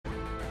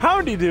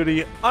Howdy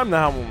doody, I'm the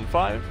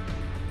Hamilton5.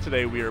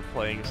 Today we are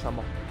playing some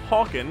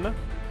Hawken.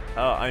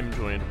 I'm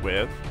joined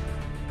with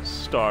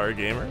Star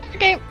Gamer.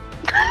 Okay.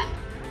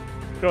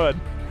 Go ahead.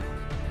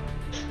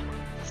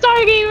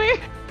 Star Gamer.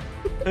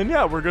 And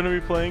yeah, we're gonna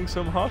be playing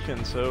some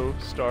Hawken. So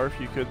Star, if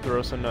you could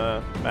throw us in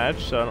a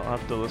match, so I don't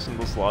have to listen to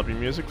this lobby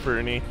music for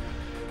any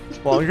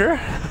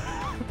longer.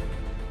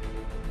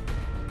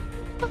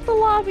 But the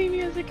lobby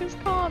music is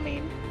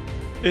calming.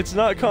 It's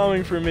not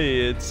calming for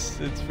me. It's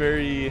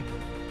very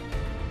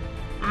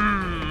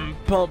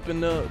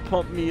pumping up,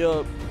 pump me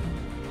up.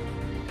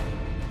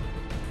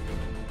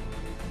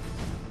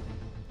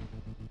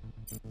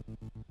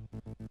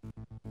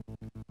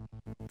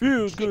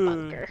 Feels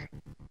good.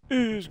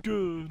 Is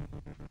good.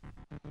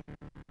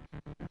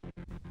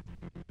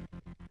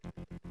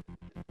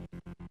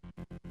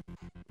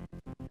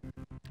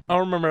 I don't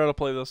remember how to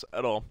play this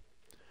at all.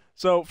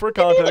 So, for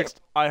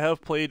context, I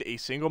have played a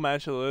single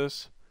match of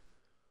this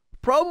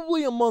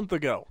probably a month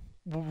ago.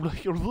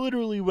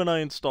 Literally when I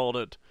installed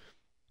it.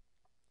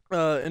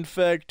 In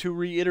fact, to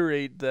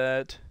reiterate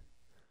that,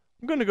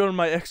 I'm gonna go to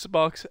my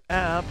Xbox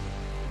app.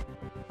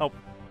 Oh,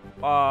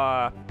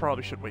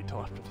 probably should wait till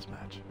after this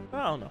match.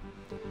 I don't know.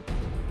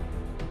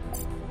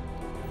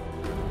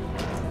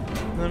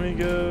 Let me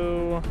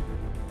go.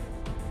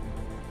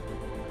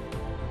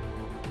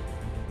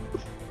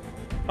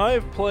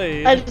 I've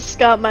played. I just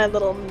got my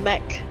little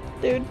mech,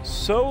 dude.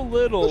 So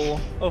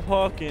little of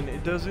Hawken,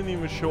 it doesn't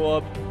even show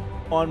up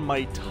on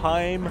my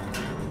time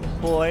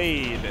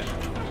played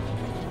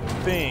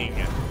thing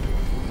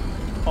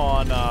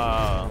on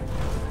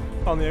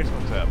the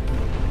Xbox app.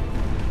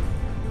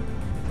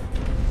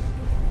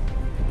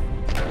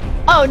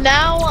 Oh,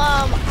 now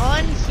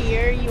on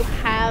here you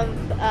have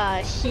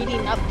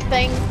heating up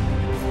thing.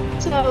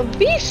 So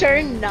be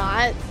sure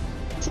not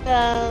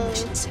to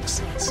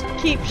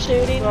keep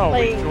shooting. Oh,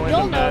 like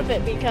you'll know match, if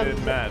it becomes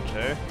match,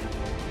 eh?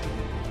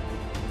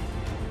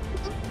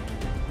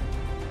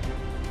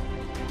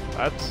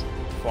 That's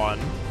fun.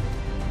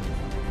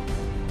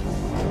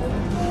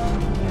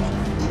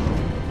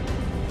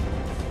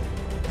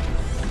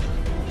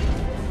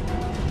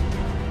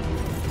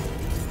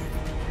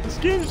 This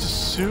game's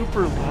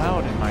super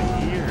loud in my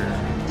ear.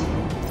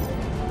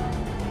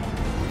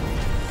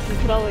 You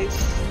can always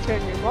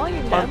turn your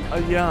volume down.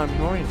 Yeah, I'm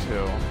going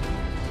to.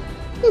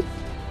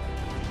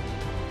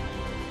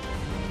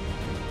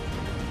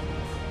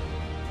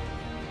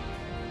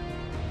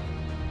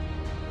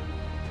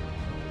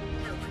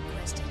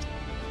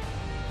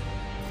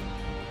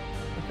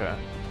 Okay.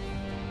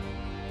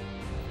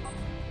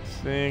 I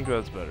think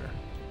that's better.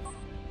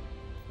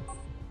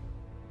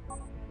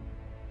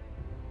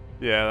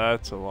 Yeah,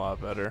 that's a lot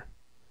better.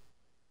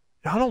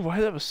 I don't know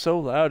why that was so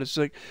loud. It's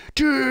like,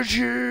 did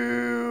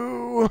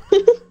you?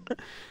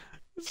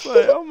 It's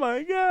like, oh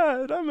my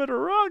god, I'm at a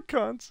rock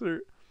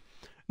concert.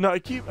 No, I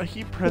keep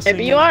pressing.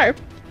 Maybe you are.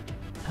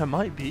 I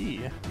might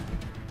be.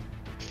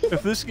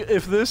 If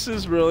this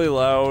is really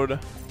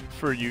loud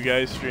for you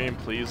guys stream,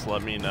 please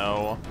let me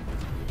know.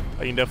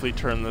 I can definitely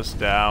turn this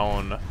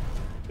down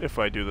if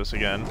I do this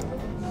again.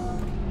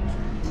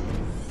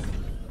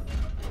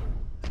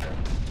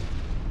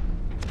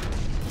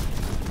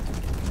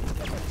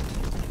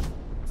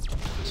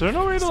 Is there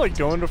no way to like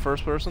go into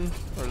first person?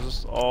 Or is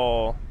this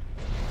all...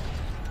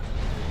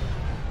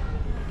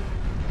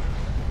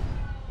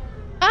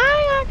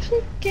 I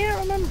actually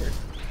can't remember.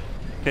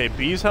 Okay,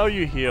 B's how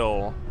you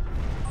heal.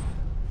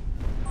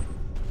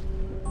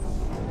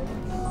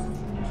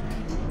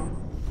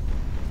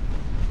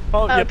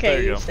 Oh, yep, Okay,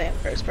 there you you go. stay in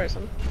first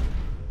person.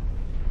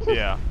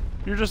 Yeah.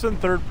 You're just in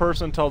third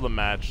person until the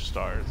match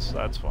starts.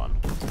 That's fun.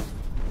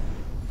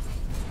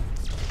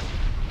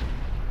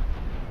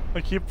 I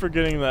keep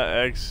forgetting that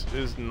X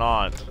is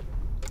not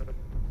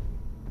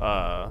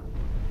how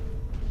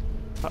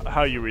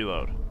you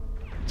reload.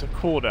 It's a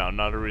cooldown,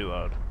 not a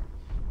reload.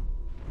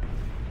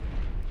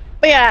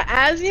 But yeah,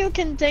 as you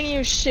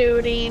continue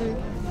shooting,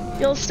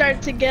 you'll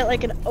start to get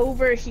like an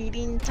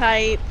overheating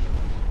type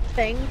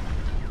thing.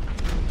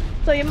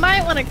 So you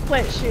might want to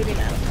quit shooting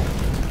at them.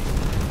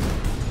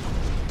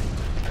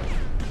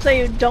 So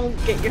you don't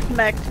get your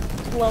mech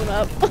blown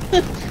up.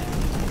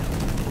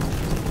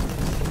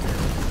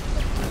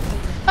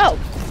 Oh!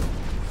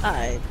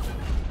 I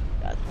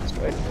got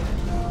destroyed.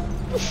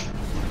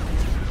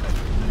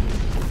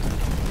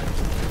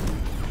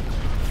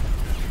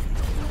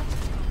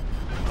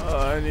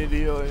 I need to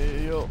heal, I need to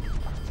heal.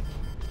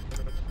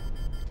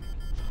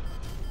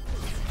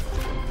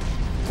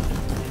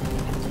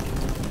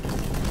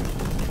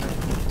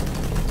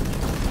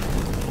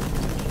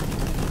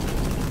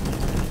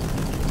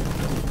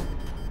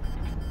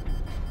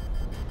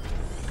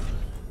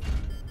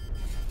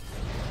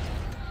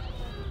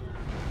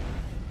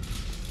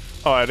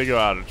 Oh, I had to go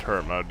out of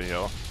turret mode to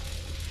heal.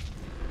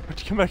 Why'd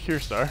you come back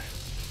here, Star?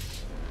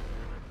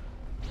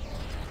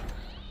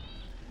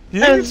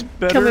 I was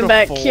coming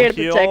back here to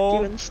protect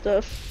you and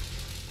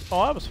stuff.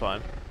 Oh, that was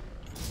fine.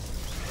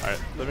 Alright,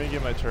 let me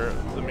get my turret.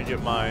 Let me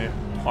get my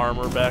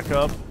armor back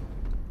up.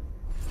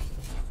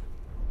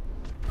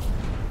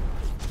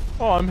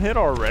 Oh, I'm hit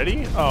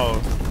already? Oh,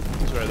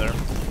 he's right there.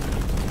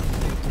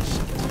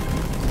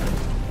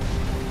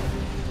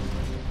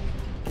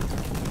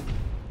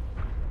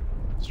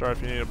 Star,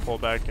 if you need to pull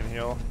back and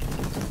heal.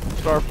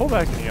 Star, pull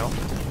back and heal.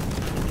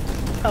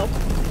 Oh.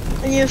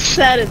 And you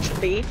said it's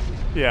B.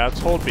 Yeah, it's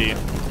hold B.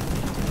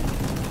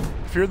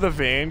 If you're the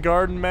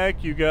Vanguard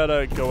mech, you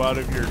gotta go out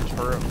of your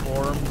turret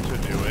form to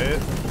do it.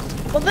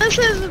 Well, this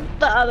is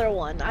the other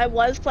one. I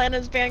was playing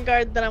as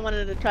Vanguard, then I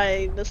wanted to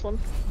try this one.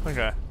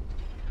 Okay.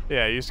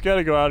 Yeah, you just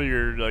gotta go out of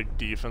your, like,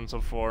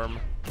 defensive form.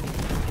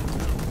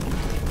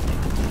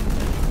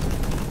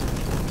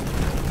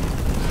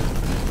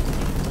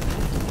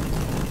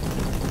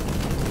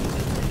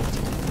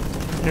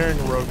 Hearing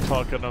Rogue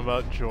talking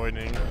about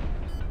joining.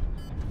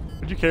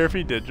 Would you care if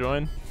he did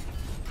join?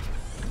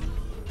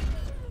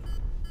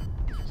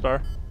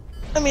 Star?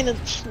 I mean,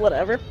 it's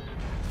whatever.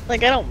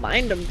 Like, I don't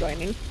mind him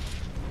joining.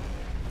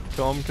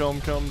 Kill him, kill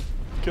him, kill him.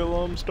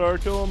 Kill him, Star,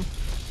 kill him.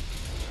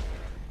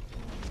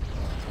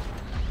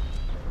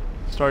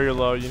 Star, you're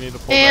low, you need to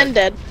pull back. And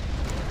dead.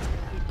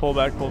 Pull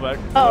back, pull back.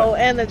 Pull Oh,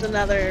 back. and there's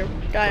another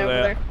guy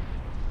over there.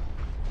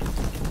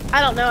 I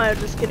don't know, I was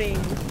just getting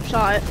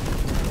shot.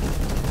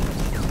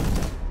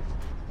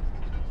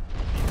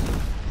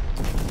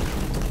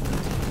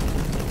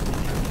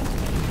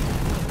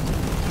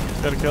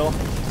 Got a kill.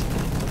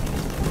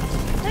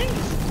 Thanks.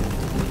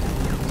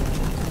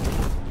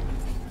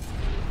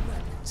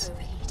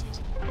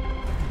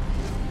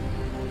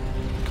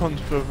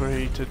 Guns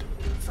overheated.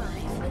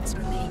 5 minutes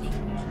remaining.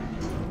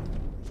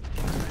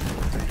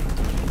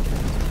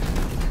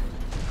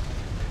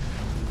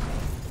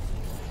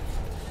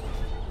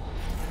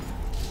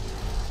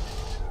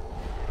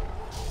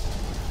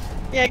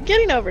 Yeah,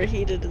 getting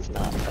overheated is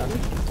not fun.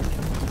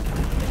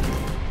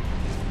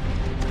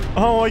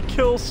 Oh, I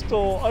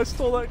stole. I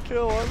stole that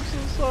kill. I'm so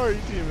sorry,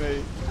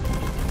 teammate.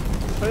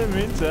 I didn't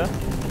mean to.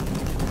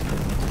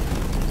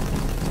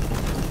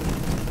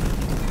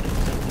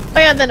 Oh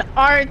yeah, then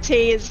RT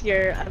is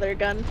your other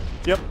gun.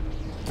 Yep.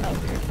 Oh,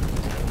 weird.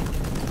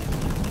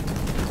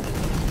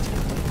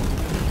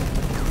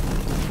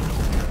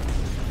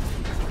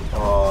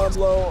 Oh, I'm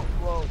low.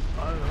 Low.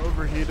 I'm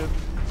overheated.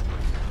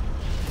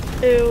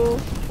 Ew.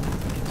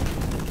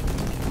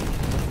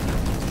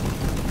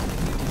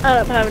 I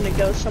end up having to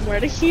go somewhere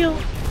to heal.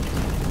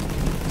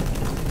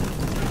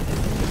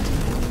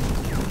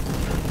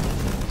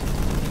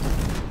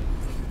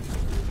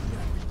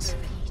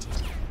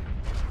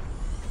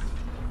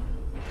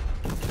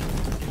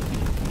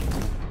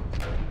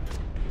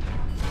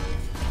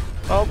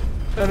 Oh,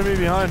 enemy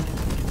behind.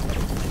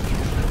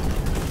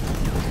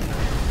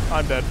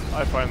 I'm dead.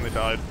 I finally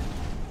died.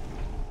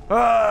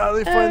 Ah,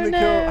 they finally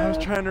killed. I was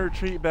trying to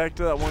retreat back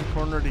to that one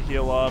corner to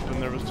heal up,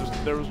 and there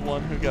was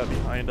one who got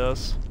behind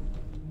us.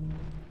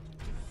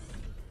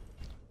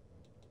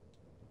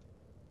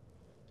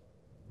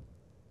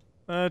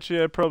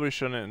 Actually, I probably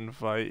shouldn't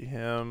invite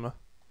him,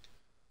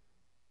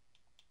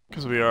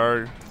 because we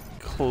are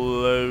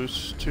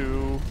close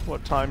to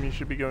what time you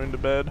should be going to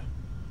bed.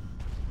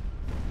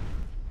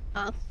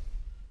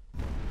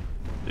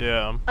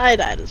 Yeah. I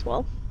died as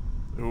well.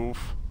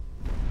 Oof.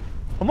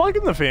 I'm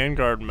liking the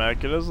Vanguard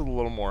mech. It has a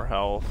little more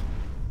health.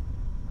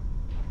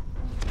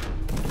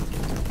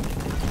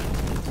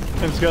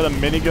 And it's got a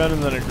minigun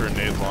and then a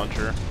grenade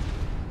launcher.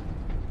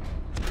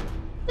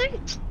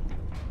 Thanks.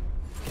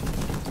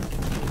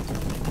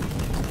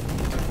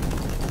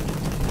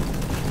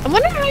 I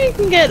wonder how you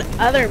can get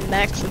other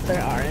mechs if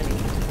there are any.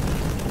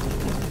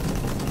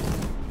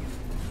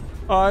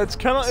 It's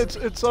kind of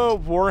it's a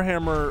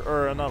Warhammer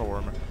or not a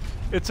Warhammer.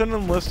 It's an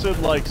enlisted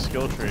like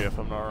skill tree if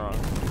I'm not wrong.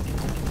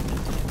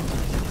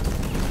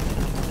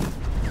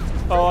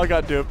 Oh, I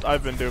got duped.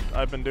 I've been duped.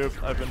 I've been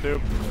duped. I've been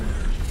duped.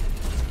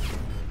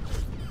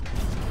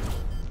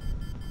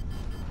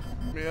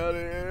 Get me out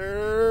of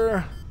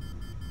here.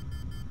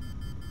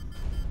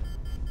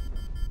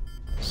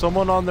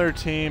 Someone on their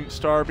team,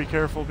 Star, be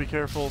careful, be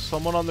careful.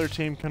 Someone on their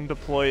team can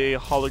deploy a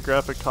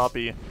holographic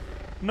copy.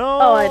 No.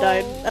 Oh, I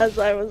died as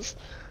I was.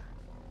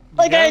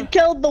 Like, Yeah. I had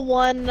killed the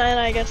one, and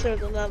I guess there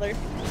was another.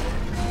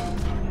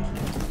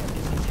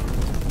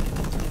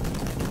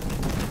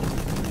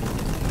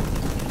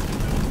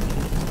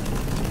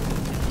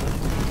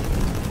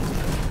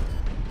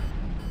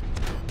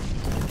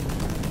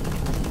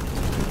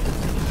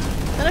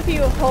 And if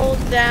you hold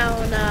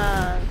down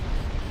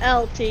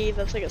LT,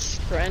 that's like a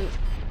sprint.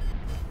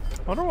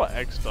 I wonder what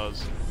X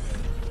does.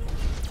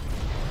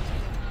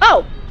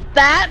 Oh,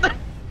 that!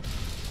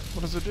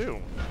 What does it do?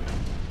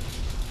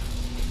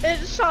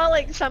 It saw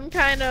like some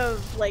kind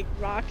of like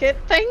rocket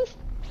thing.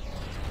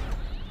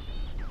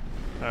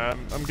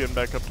 I'm getting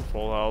back up to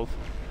full health.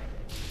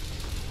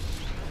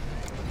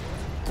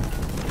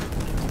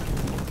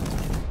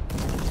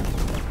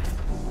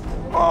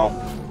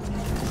 Oh!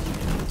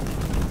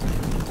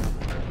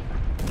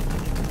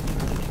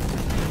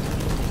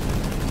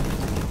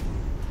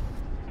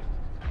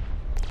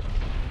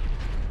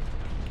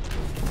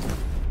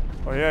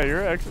 Oh yeah,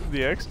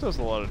 the X does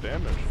a lot of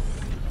damage.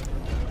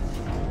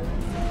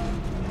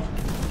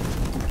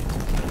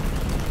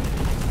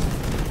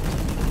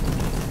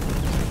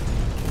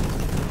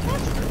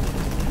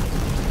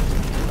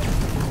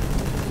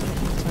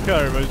 how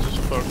everybody's just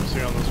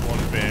focusing on this one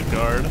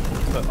Vanguard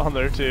on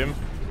their team.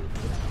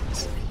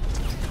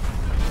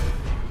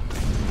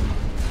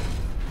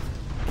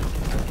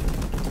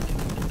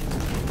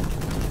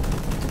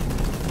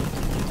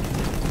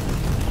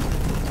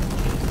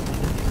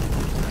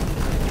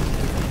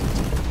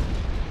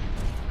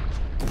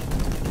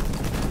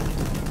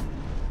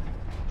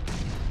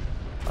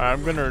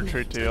 I'm gonna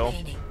retreat to heal.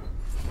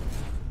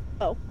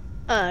 Oh,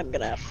 I'm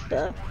gonna have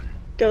to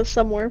go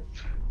somewhere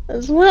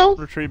as well.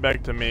 Retreat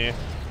back to me.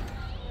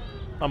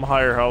 I'm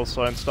higher health,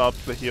 so I can stop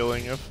the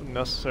healing if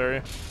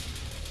necessary.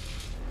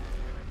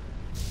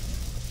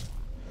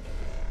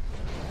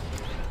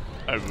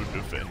 I will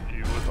defend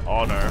you with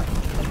honor.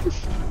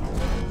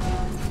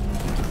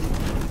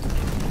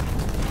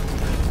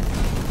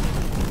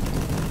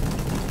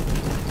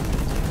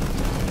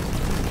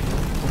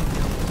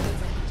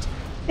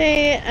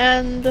 Okay,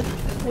 and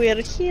we're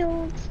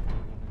healed.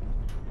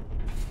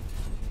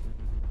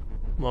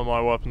 Let my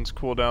weapons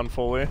cool down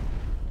fully.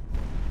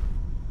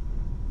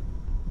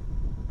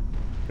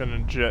 Gonna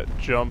jet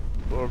jump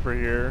over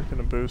here.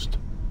 Gonna boost.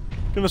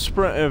 Gonna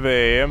sprint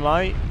evade, am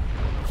I?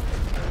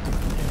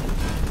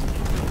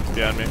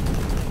 Behind me.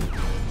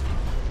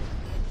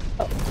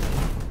 Oh.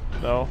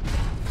 No.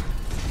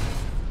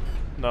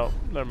 No,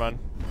 never mind.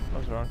 I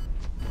was wrong.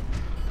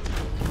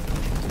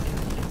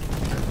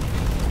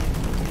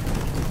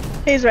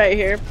 He's right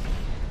here.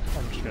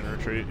 I'm just gonna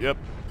retreat. Yep,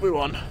 we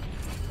won.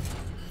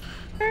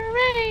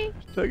 Hooray!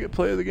 Did I get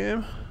play of the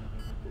game?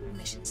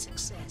 Mission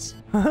success.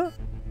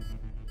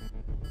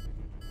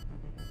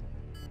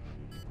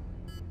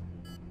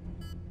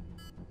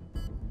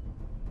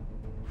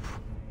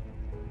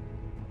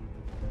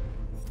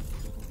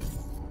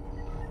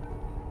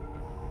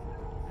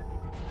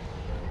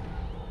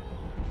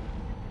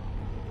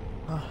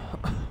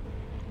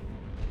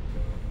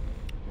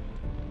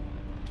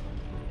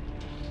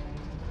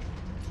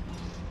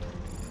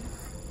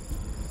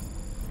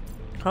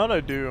 How'd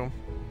I do?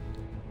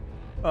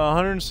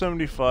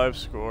 175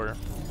 score.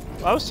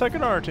 I was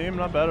second on our team,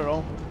 not bad at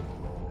all.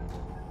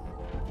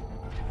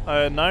 I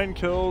had 9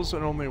 kills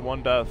and only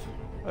 1 death.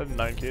 I had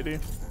 9 KD.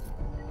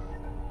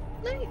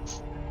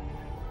 Nice.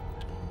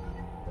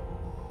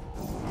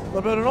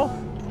 Not bad at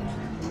all.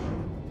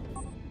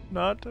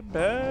 Not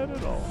bad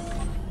at all.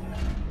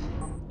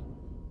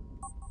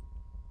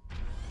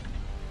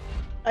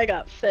 I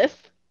got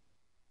 5th.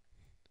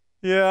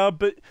 Yeah,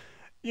 but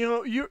you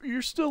know,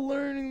 you're still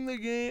learning the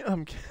game.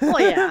 I'm kidding. Oh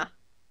yeah.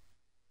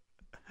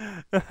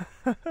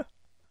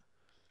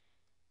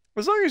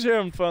 As long as you're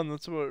having fun,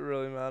 that's what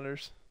really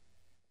matters.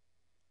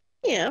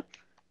 Yeah.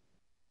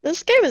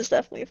 This game is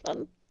definitely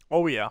fun.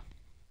 Oh yeah.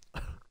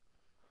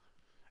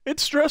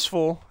 It's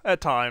stressful at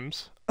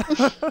times.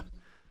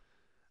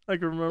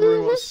 Like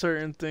remembering what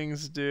certain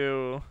things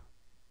do.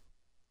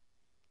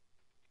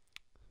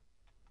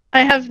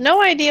 I have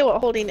no idea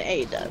what holding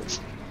A does.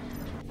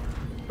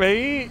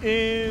 A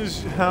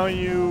is how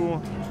you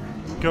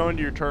go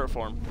into your turret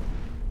form.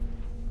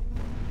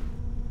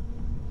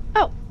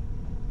 Oh.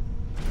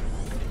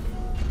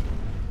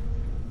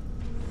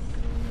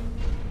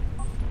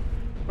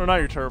 Or not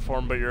your turret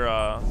form, but your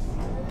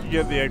you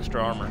get the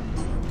extra armor.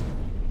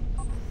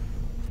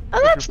 Oh,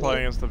 If that's you're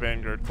playing neat. as the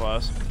Vanguard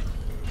class.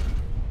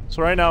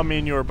 So right now, me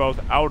and you are both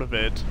out of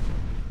it.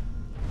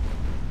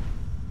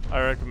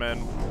 I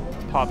recommend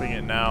popping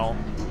it now.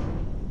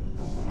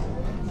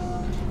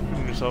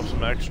 Giving yourself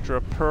some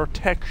extra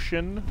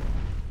protection.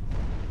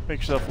 Make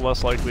yourself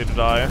less likely to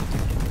die.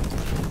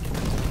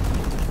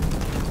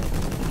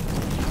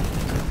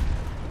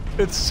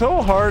 It's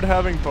so hard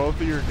having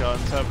both of your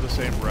guns have the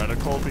same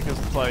reticle because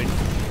it's like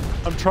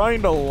I'm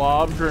trying to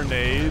lob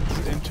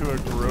grenades into a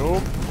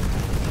group,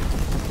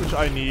 which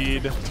I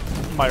need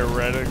my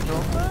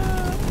reticle.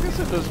 I guess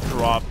it does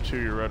drop to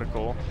your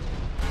reticle.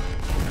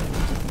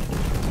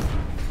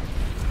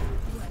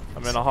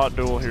 I'm in a hot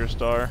duel here,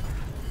 Star.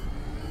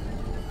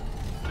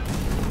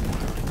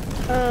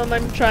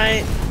 I'm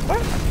trying.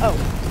 What? Oh.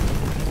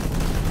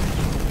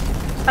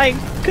 I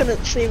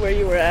couldn't see where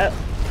you were at.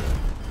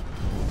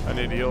 I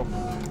need heal.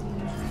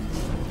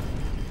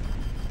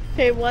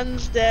 Okay,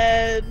 one's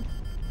dead.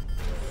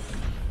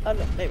 Oh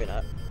no, maybe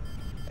not.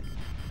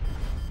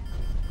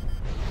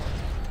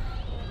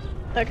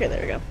 Okay,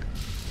 there we go.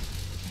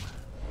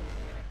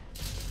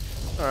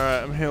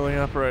 Alright, I'm healing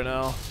up right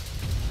now.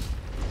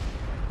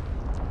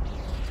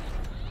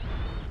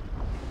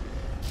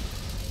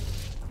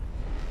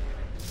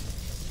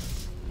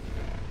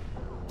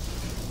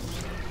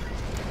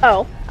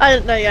 Oh, I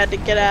didn't know you had to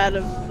get out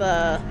of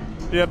the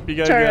Yep, you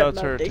gotta turret get out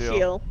mode turret to to heal.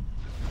 heal.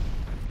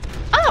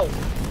 Oh!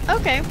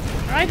 Okay.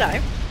 I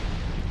die.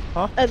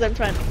 Huh? As I'm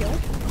trying to heal.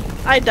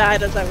 I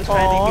died as I was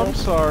trying Oh, to I'm heal.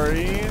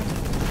 sorry.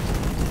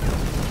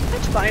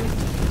 That's fine.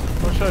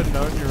 Wish I'd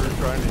known you were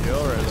trying to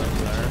heal right then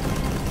and there.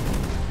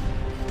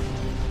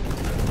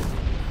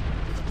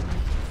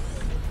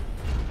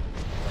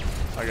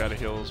 I gotta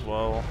heal as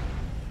well.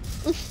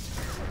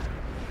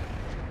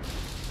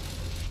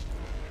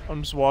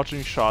 I'm just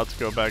watching shots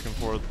go back and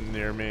forth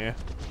near me.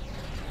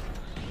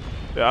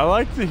 Yeah, I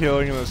like the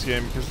healing in this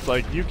game because,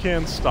 like, you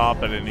can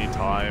stop at any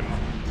time.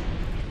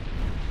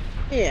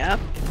 Yeah.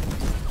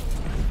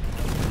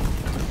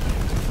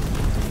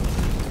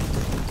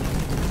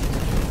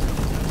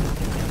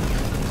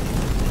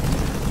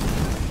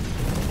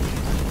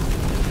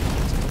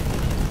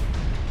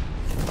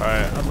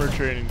 Alright, I'm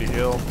retreating to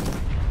heal.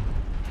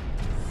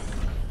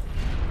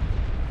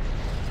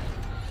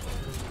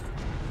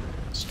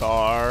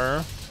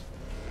 Star.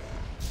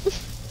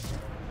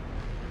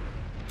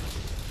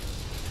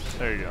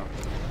 There you go.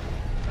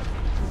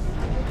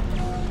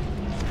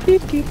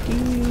 Doot, doot,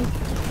 doot.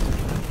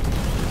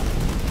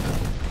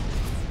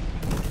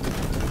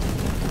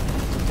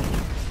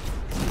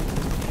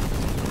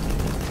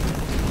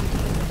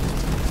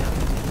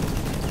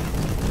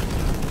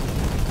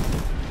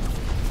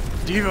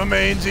 Diva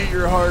mains, eat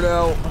your heart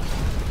out.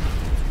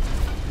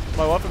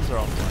 My weapons are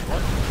off.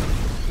 What?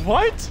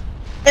 What?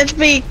 It's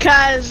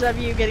because of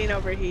you getting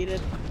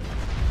overheated.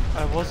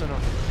 I wasn't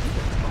overheated.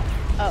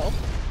 Oh.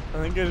 I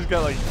think I just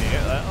got like,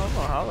 I don't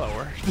know how that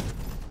worked.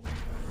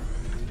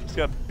 It's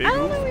got big. I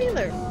don't know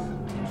either.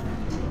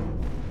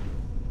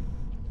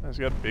 It's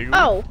got big.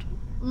 Oh,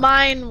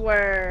 mine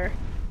were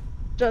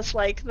just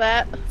like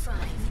that. 5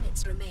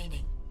 minutes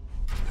remaining.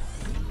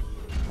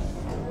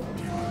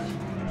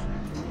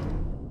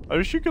 I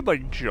wish you could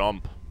like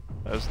jump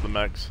as the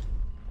mechs.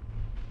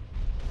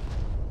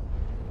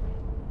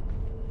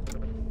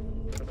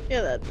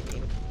 Yeah, that'd be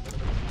neat.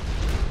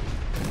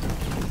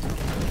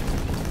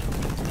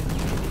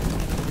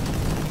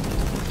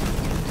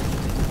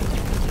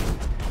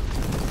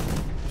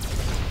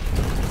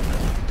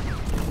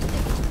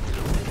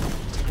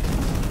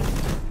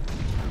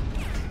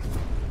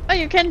 Oh,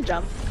 you can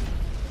jump.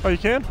 Oh, you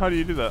can? How do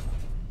you do that?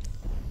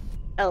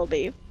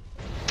 LB.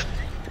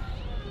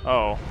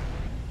 Oh.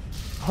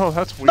 Oh,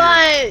 that's weird.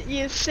 But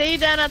you stay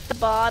down at the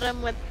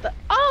bottom with the.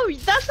 Oh,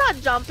 that's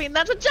not jumping.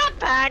 That's a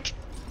jetpack.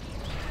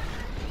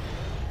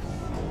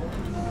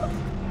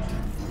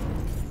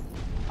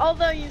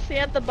 Although you see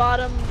at the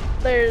bottom,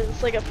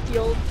 there's like a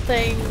field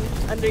thing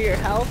under your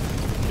health.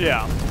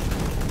 Yeah.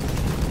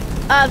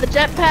 The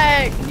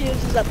jetpack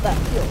uses up that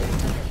fuel.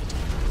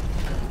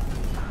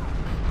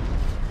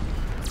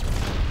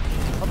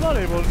 I'm not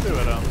able to do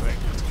it, I don't think.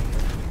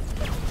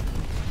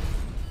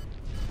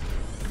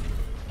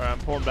 Alright, I'm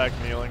pulling back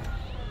and healing.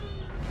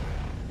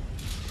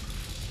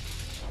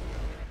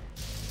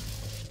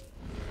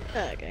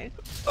 Okay.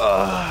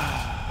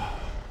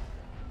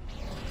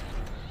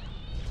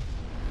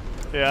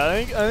 Yeah,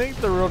 I think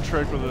the real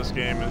trick with this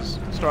game is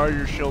start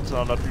your shield's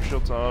not up, your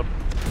shield's not up.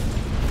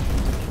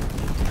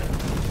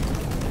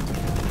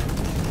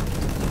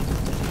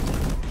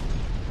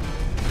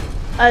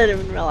 I didn't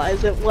even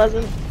realize it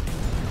wasn't.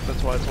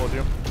 That's why I told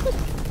you.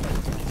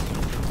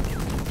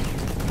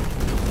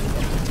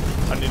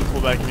 I need to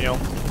pull back and heal.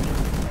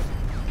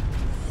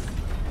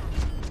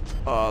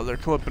 They're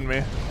clipping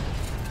me.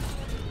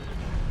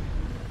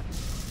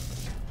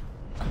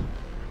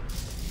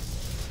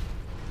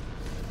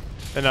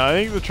 And I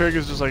think the trick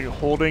is just like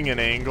holding an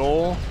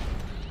angle,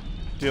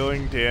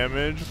 dealing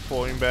damage,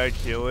 pulling back,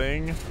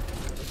 healing.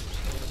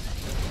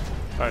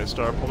 Alright,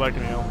 Star, pull back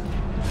and heal.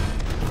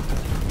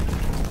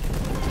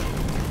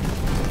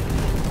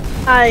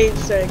 I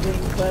started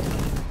getting clipped.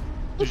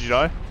 Did you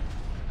die?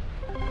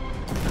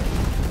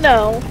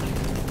 No.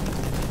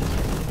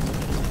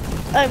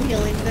 I'm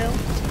healing now.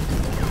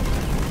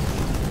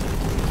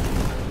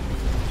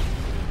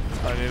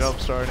 I need help,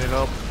 Star, I need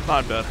help.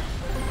 I'm dead.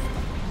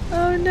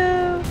 Oh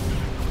no.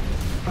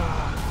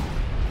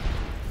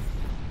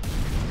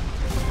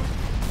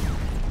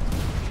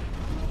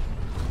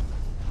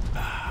 I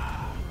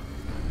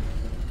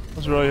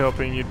was really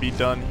hoping you'd be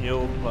done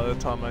healed by the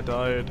time I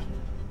died.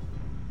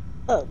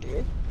 Oh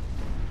dear.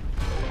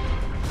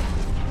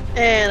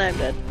 And I'm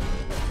dead.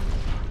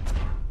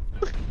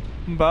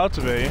 I'm about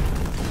to be.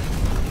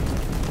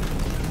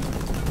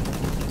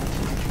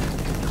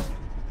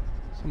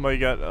 Somebody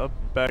got up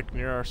back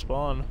near our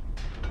spawn.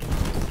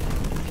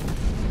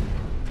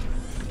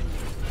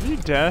 You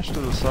dashed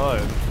to the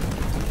side.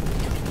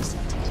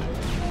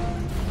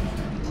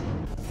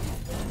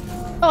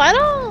 Oh, I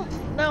don't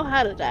know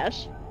how to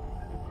dash.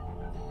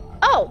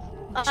 Oh,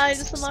 I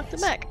just unlocked the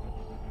mech.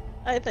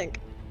 I think.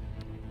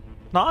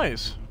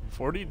 Nice.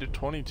 40 to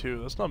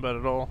 22. That's not bad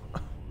at all.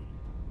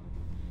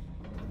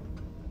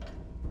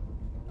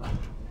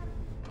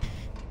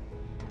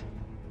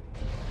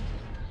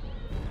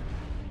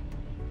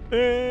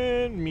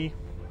 And me.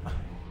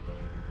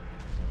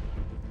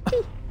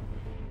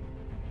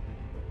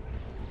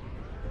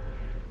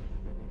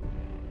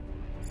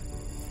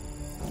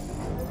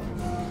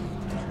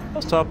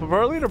 That's top of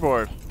our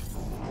leaderboard.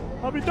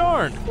 I'll be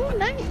darned. Oh,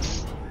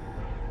 nice.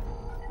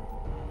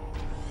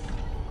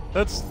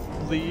 Let's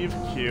leave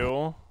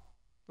queue.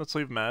 Let's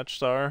leave match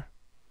star.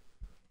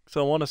 Cause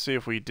I want to see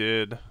if we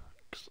did.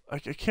 Cause I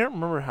can't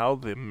remember how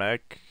the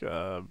mech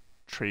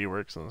tree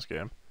works in this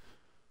game.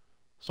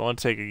 So I want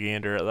to take a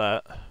gander at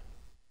that.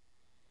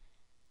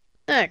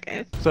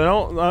 Okay. So I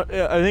don't.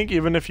 I think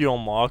even if you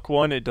unlock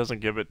one, it doesn't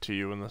give it to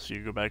you unless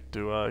you go back to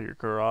your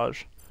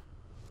garage.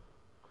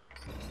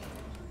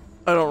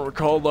 I don't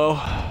recall though.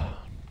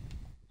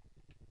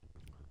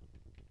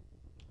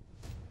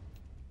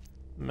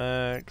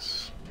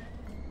 Max.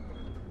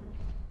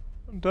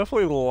 I'm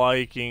definitely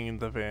liking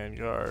the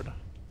Vanguard.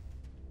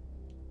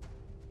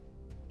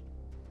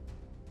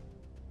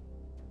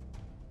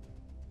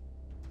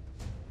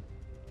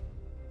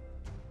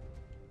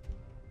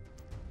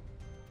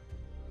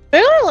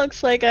 It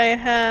looks like I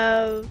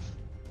have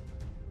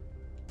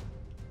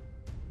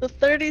the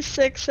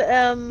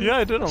 36M. Yeah,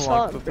 I did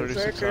unlock the Assault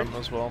Berserker. 36M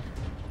as well.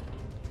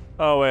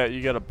 Oh wait,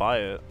 you gotta buy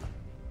it.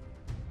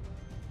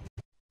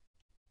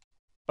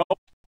 Oh,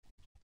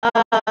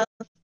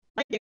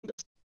 My game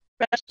just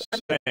crashed.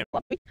 same.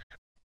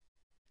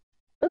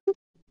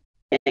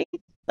 Okay,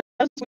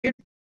 that's weird.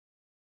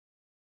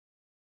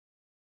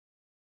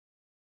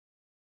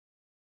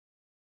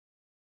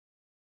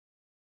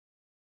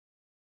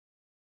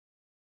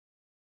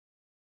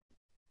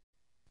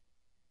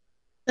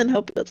 And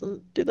hope it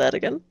doesn't do that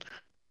again.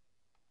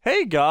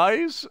 Hey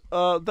guys,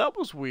 that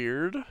was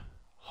weird.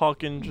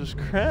 Hawken just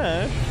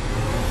crashed.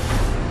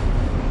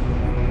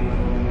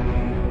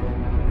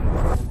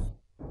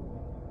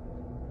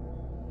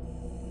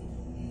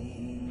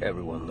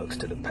 Everyone looks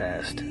to the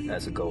past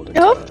as a golden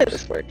I hope times.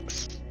 this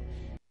works.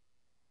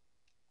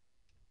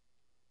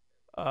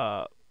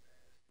 I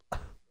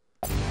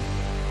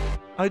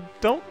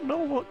don't know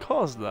what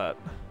caused that.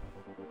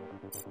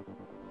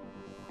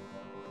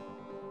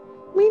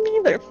 Me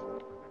neither.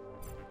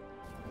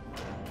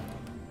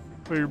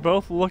 We're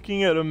both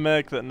looking at a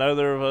mech that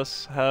neither of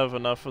us have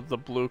enough of the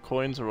blue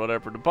coins or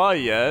whatever to buy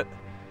yet.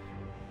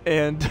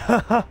 And,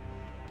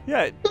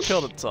 yeah, it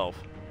killed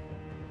itself.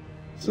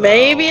 So,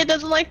 Maybe it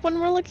doesn't like when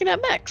we're looking at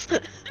mechs.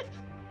 that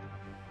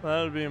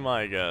would be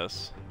my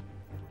guess.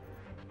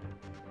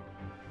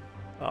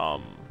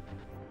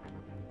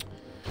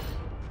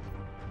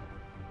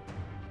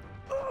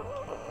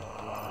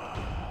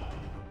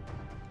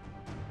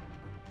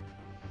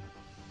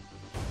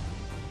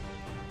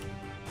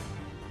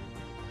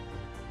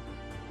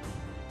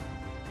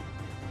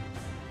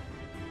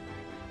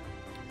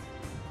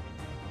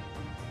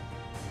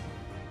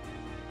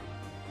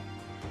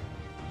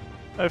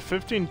 I have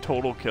 15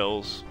 total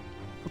kills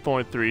with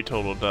only 3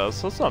 total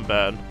deaths. That's not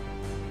bad.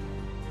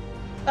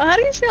 How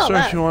do you feel So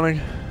that? if you want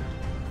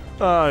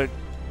to,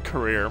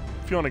 career.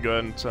 If you want to go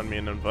ahead and send me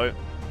an invite,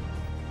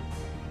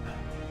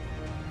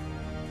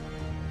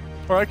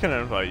 or I can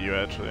invite you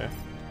actually.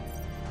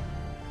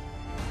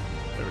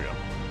 There we go.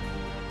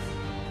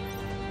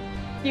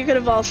 You could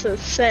have also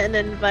sent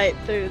an invite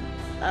through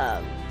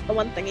the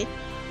one thingy.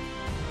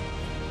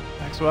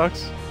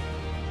 Xbox.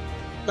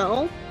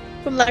 No,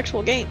 from the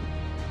actual game.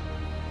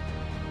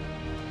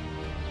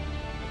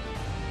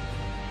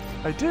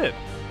 I did.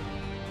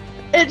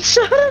 It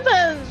showed up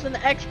as an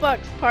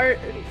Xbox part,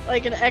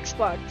 like an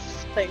Xbox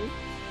thing,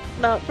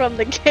 not from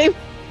the game.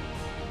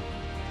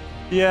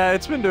 Yeah,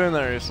 it's been doing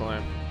that recently.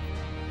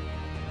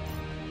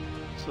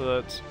 So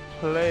let's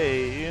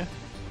play.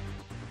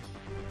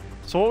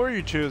 So what were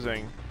you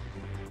choosing?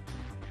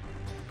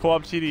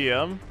 Co-op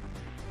TDM?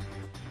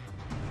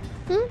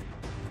 Hmm?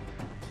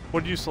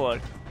 What did you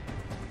select?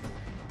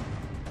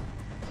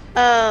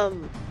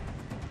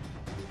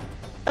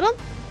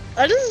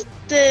 I just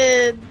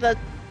did the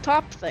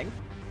top thing.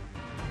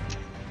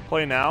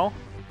 Play now?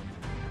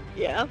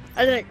 Yeah,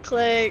 I didn't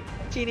click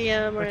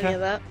TDM or Okay. any of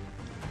that.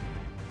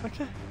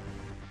 Okay.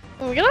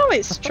 We can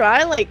always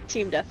try like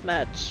team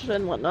deathmatch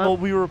and whatnot. Well,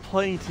 we were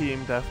playing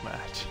Team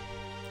Deathmatch.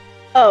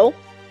 Oh,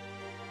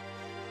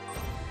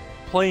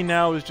 Play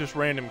now is just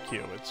random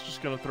queue. It's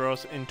just gonna throw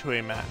us into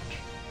a match.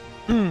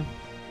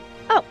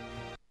 Oh.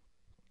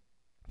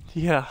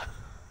 Yeah.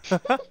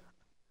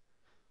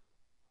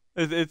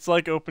 It's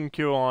like open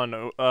queue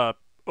on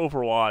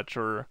Overwatch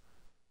or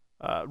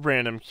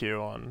random queue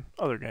on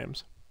other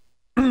games.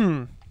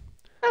 oh,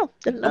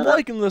 didn't know I'm that.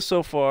 liking this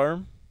so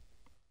far.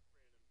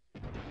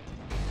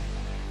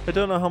 I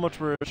don't know how much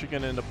we're actually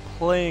gonna end up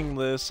playing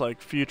this,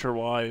 like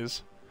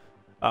future-wise.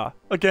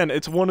 Again,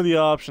 it's one of the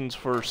options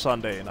for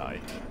Sunday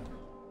night.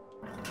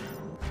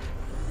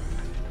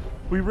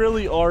 We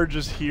really are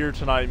just here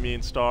tonight, me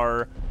and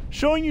Star,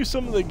 showing you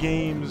some of the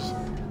games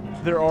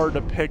there are to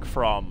pick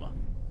from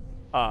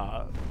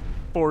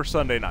for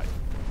Sunday night.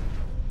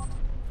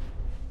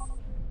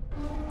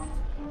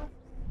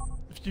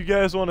 If you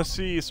guys want to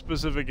see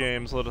specific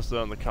games, let us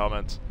know in the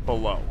comments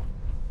below.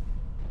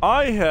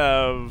 I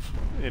have,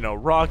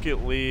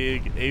 Rocket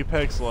League,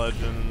 Apex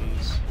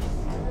Legends,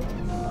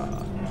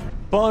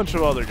 bunch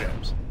of other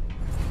games.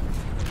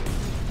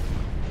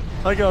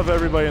 I think of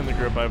everybody in the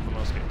group, I have the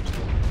most games.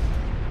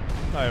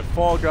 I have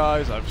Fall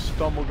Guys, I have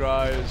Stumble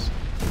Guys,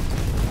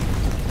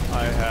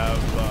 I have,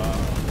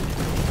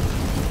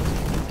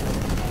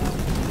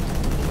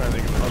 trying to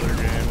think of other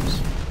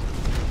games.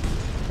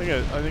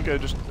 I think I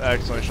just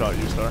accidentally shot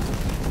you, Star.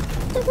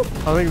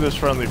 I think there's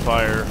friendly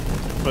fire,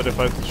 but if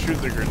I shoot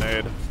the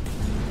grenade,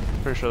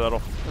 I'm pretty sure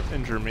that'll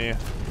injure me.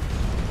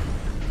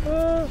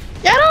 Yeah,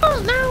 I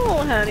don't know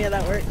how any of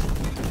that works.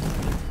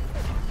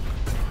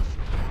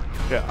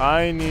 Yeah,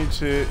 I need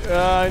to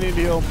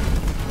heal.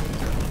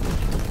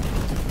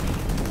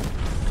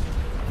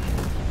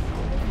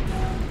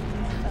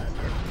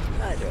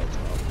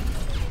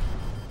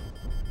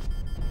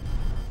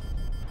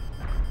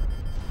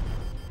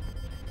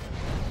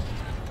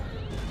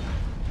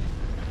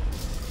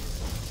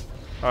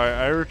 Alright,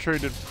 I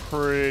retreated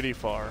pretty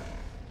far.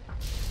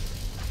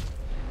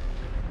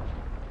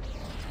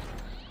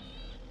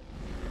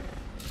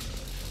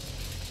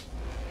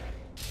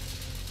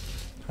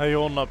 How you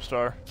holding up,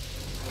 Star?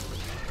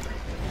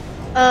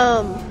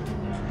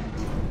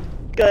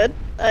 Good,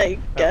 I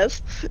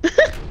guess.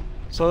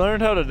 So I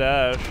learned how to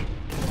dash.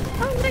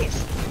 Oh,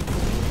 nice.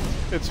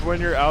 It's when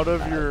you're out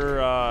of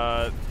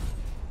your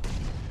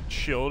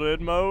shielded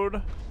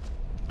mode.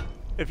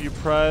 If you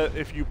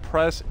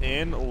press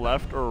in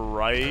left or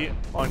right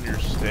on your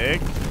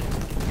stick,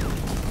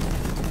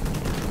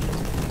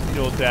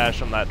 you'll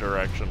dash in that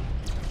direction.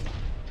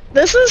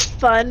 This is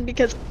fun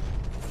because...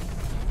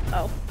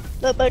 Oh,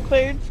 that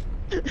backfired.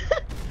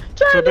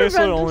 So it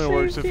basically only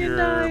works if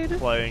you're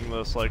playing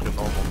this like a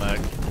normal mech.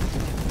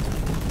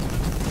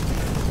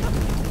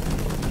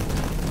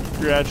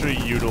 If you're actually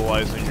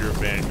utilizing your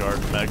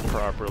Vanguard mech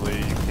properly,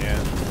 you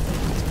can't.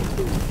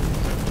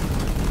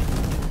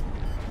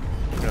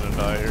 I'm gonna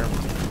die here.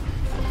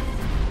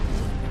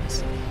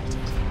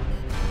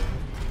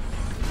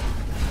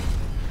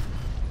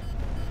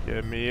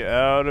 Get me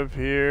out of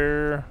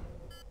here.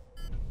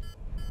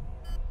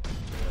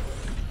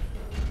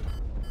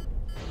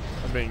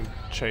 I'm being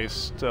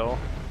chased still.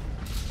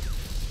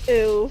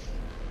 Ew.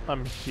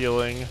 I'm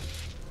healing.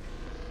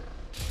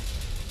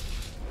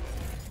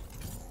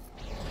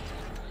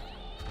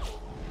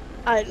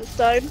 I just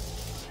died.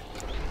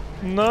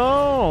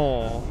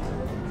 No!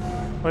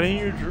 Why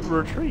didn't you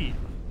retreat?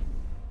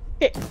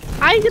 Okay,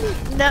 I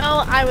didn't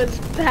know I was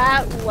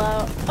that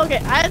low. Okay,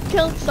 I had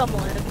killed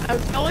someone. I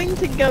was going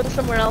to go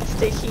somewhere else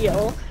to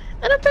heal.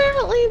 And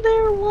apparently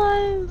there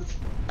was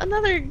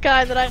another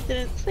guy that I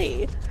didn't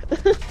see.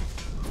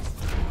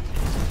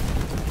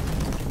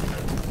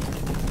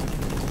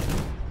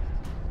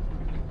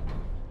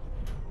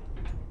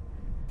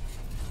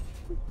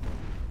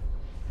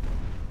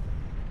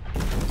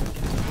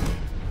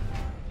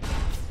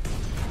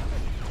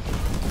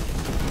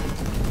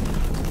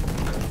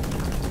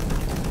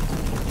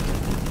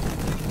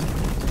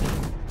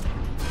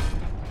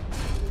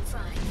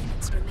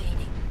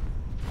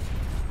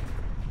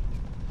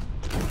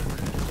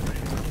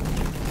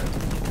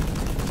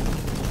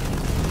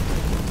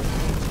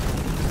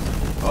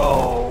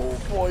 Oh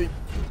boy.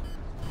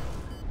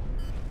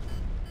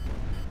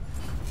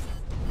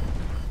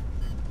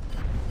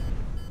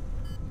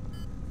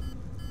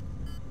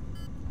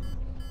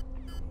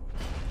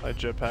 I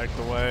jetpacked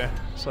away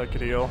so I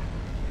could heal.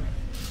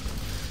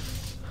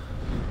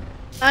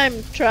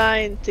 I'm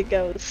trying to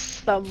go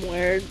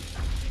somewhere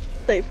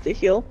safe to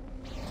heal.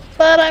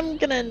 But I'm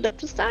gonna end up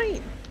just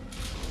dying.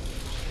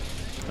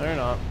 No, you're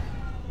not.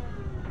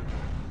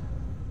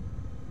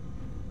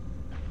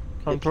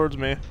 Come towards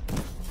me.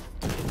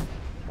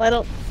 I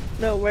don't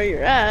know where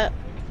you're at.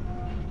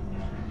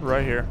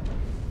 Right here.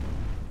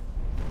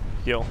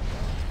 Heal.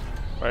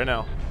 Right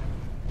now.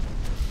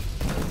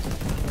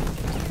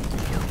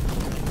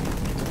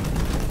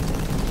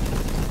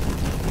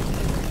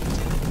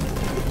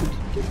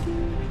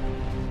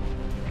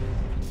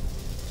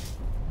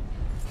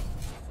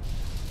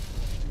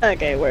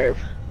 Okay, we're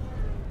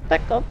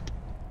back up.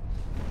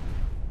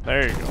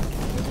 There you go.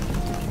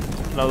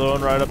 Another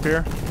one right up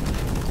here.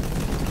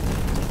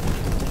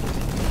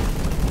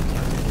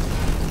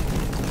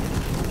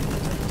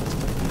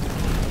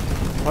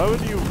 Why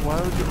would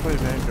you play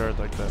Vanguard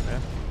like that,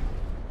 man?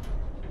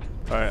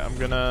 Alright, I'm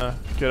gonna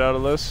get out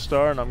of this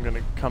star and I'm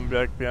gonna come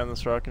back behind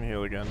this rock and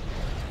heal again.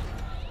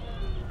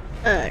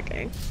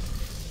 Okay.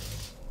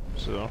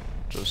 So,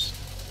 just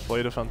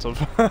play defensive.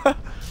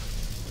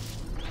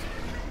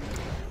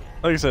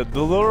 Like I said,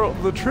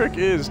 the trick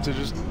is to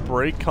just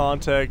break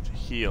contact,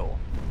 heal.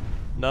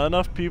 Not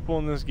enough people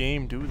in this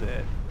game do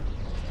that.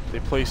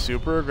 They play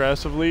super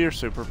aggressively or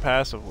super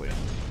passively.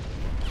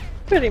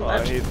 Pretty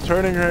much. I hate the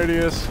turning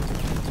radius.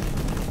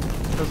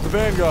 That's the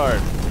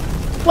Vanguard.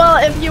 Well,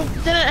 if you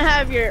didn't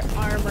have your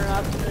armor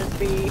up, it'd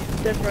be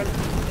different.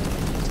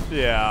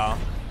 Yeah.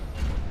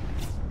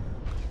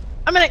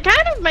 I mean, it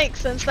kind of makes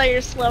sense that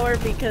you're slower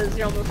because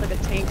you're almost like a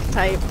tank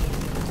type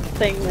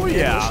thing. Well,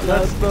 yeah,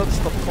 that's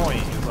the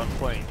point, is I'm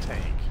playing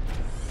tank.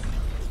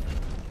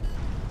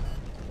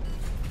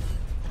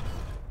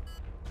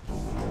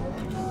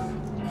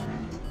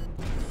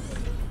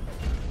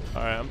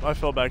 Alright, I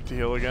fell back to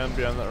heal again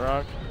behind that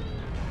rock.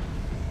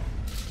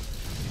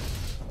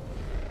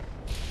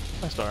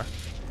 Hi, Star.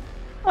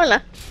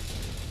 Hola.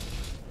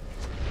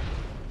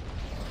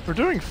 We're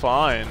doing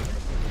fine.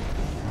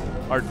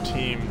 Our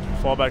team.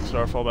 Fall back,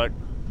 Star, fall back.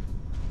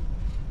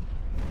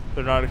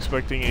 They're not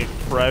expecting a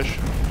fresh,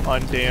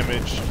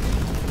 undamaged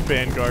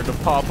Vanguard to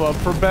pop up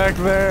from back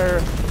there.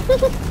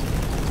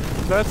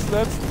 That's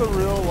the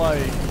real,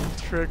 like,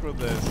 trick with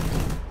this.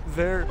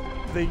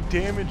 They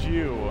damage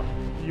you,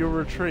 you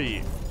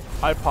retreat,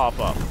 I pop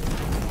up.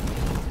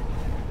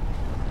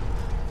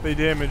 They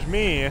damage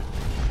me,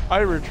 I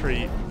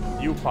retreat,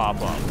 you pop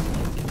up.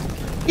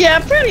 Yeah,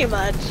 pretty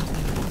much.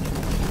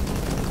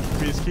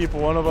 We just keep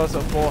one of us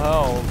at full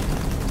health.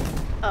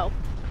 Oh,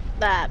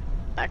 that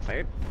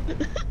backfired.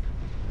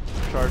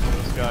 Charging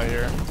this guy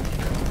here.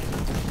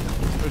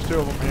 There's two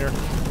of them here.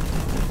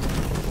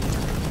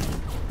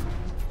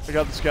 I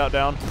got the scout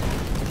down.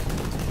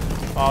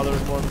 Oh,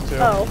 there's more than two.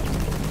 Oh.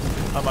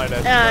 I might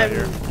add you right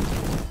here.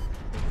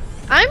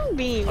 I'm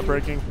being... I'm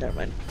breaking. Never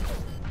mind.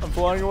 I'm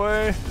flying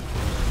away.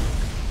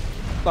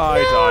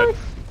 I died.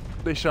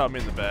 They shot me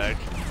in the back.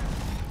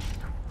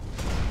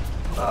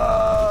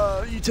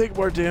 You take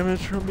more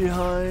damage from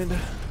behind.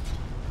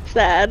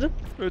 Sad.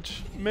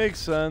 Which makes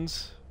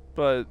sense,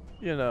 but,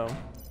 you know.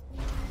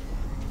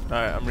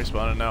 Alright, I'm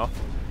respawning now.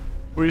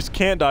 We just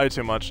can't die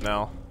too much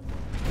now.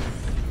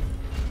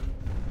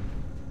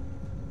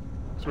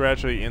 So we're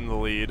actually in the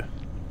lead.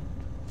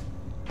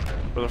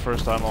 For the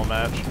first time all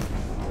match.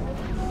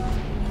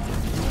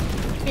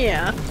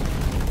 Yeah.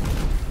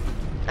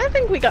 I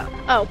think we got...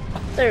 Oh,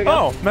 there we go.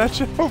 Oh,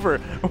 match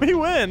over. We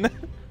win.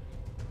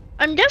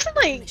 I'm guessing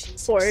like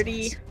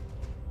 40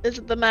 is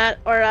the mat,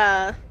 or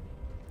yeah,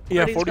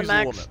 40's 40's the the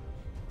max. limit.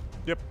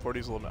 Yep,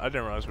 40's the limit. I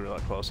didn't realize we were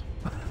that close.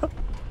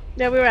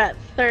 Yeah, we were at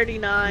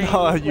 39.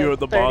 Oh, you at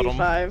the bottom.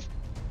 35.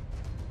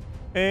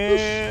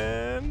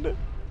 And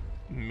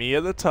me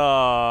at the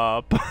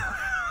top.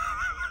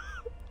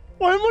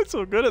 Why am I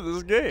so good at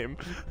this game?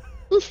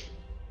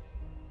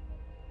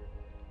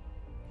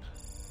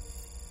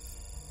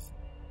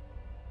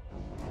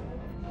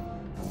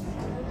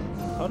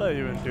 How'd I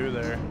even do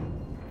there?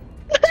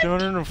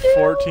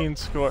 214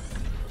 score.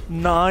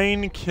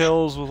 9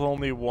 kills with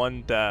only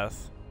 1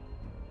 death.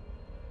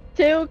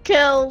 2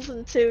 kills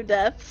and 2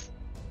 deaths.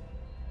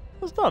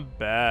 That's not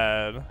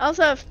bad. I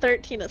also have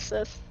 13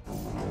 assists.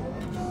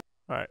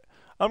 Alright.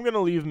 I'm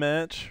gonna leave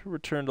match,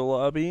 return to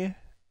lobby,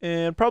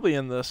 and probably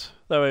end this.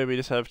 That way we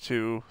just have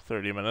 2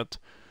 30 minutes.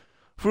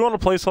 If we want to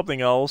play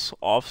something else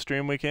off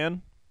stream we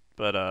can.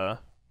 But 2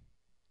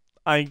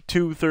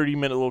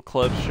 30-minute little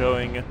clips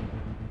showing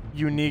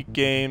unique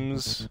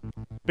games.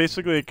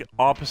 Basically like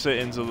opposite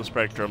ends of the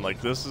spectrum.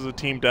 Like this is a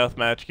team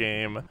deathmatch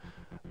game.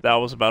 That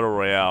was a battle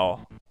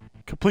royale.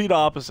 Complete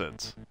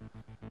opposites.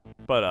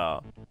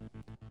 But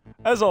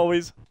as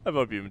always, I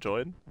hope you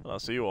enjoyed, and I'll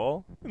see you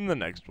all in the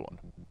next one.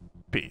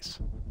 Peace.